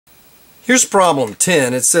Here's problem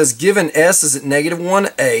 10. It says given s is at negative 1,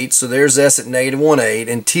 8, so there's s at negative 1, 8,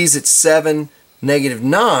 and t is at 7, negative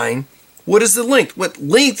 9, what is the length? What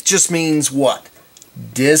length just means what?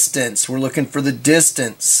 Distance. We're looking for the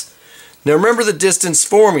distance. Now remember the distance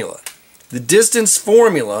formula. The distance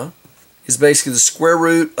formula is basically the square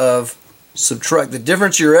root of subtract the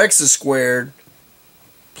difference of your x's squared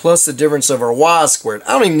plus the difference of our y squared.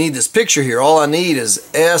 I don't even need this picture here. All I need is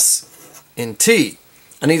s and t.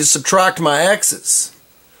 I need to subtract my x's.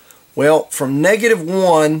 Well, from negative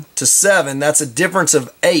 1 to 7, that's a difference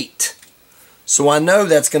of 8. So I know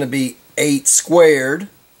that's going to be 8 squared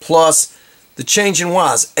plus the change in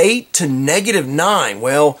y's. 8 to negative 9.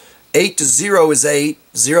 Well, 8 to 0 is 8.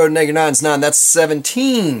 0 to negative 9 is 9. That's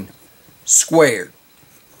 17 squared.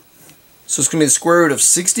 So it's going to be the square root of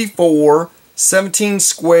 64. 17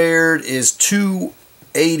 squared is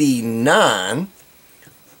 289.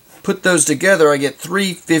 Put those together, I get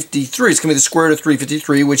 353. It's going to be the square root of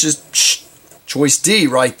 353, which is choice D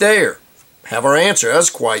right there. Have our answer. That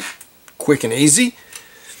was quite quick and easy.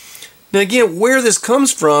 Now again, where this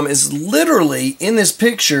comes from is literally in this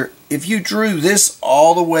picture. If you drew this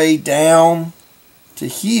all the way down to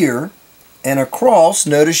here and across,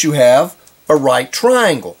 notice you have a right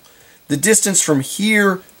triangle. The distance from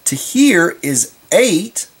here to here is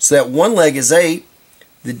 8, so that one leg is 8.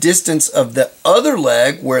 The distance of the other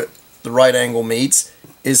leg, where the right angle meets,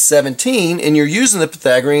 is 17, and you're using the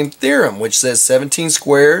Pythagorean theorem, which says 17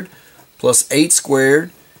 squared plus 8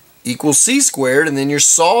 squared equals c squared, and then you're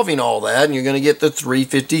solving all that, and you're going to get the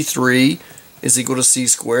 353 is equal to c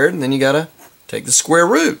squared, and then you got to take the square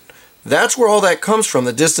root. That's where all that comes from,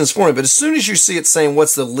 the distance formula. But as soon as you see it saying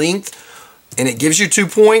what's the length, and it gives you 2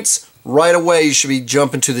 points, right away you should be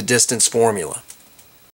jumping to the distance formula.